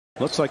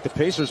Looks like the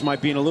Pacers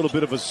might be in a little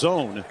bit of a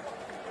zone,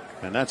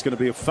 and that's going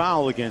to be a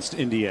foul against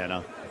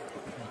Indiana.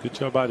 Good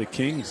job by the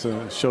Kings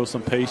to show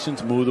some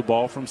patience, move the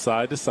ball from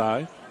side to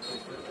side.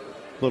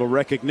 Little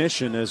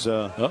recognition as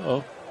Coach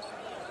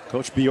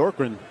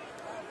Bjorkgren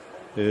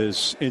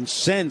is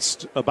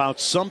incensed about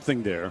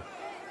something there.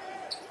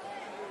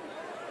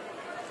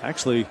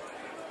 Actually,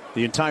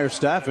 the entire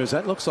staff is.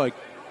 That looks like,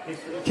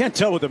 can't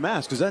tell with the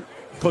mask. Is that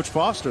Coach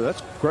Foster?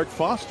 That's Greg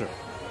Foster.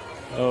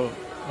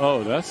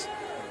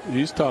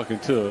 He's talking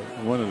to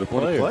one of the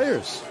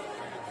players.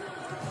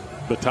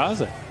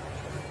 Bitadze.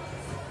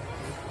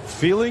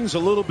 Feelings a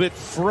little bit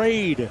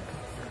frayed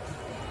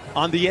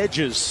on the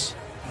edges.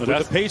 With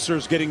the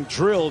Pacers getting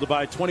drilled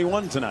by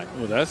 21 tonight.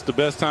 Well, that's the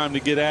best time to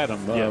get at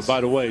them. Yes.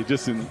 By the way,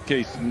 just in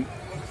case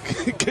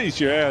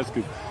you're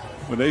asking,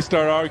 when they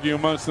start arguing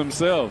amongst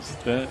themselves,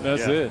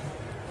 that's it.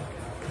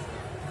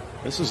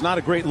 This is not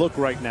a great look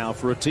right now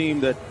for a team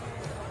that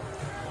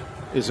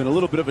is in a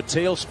little bit of a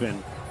tailspin.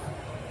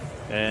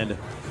 And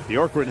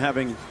Bjorkgren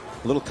having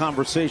a little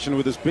conversation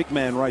with his big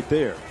man right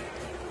there.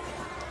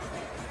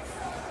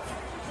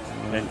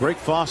 And Greg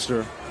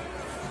Foster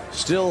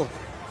still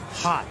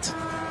hot.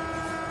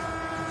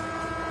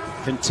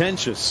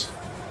 Contentious.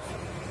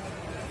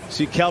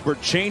 See Calbert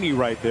Cheney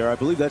right there. I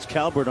believe that's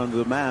Calbert under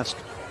the mask.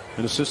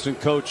 An assistant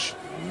coach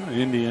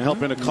Indiana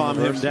helping to calm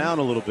him down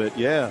a little bit.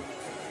 Yeah.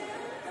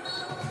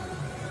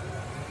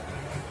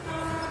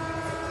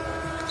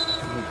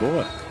 Oh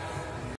boy.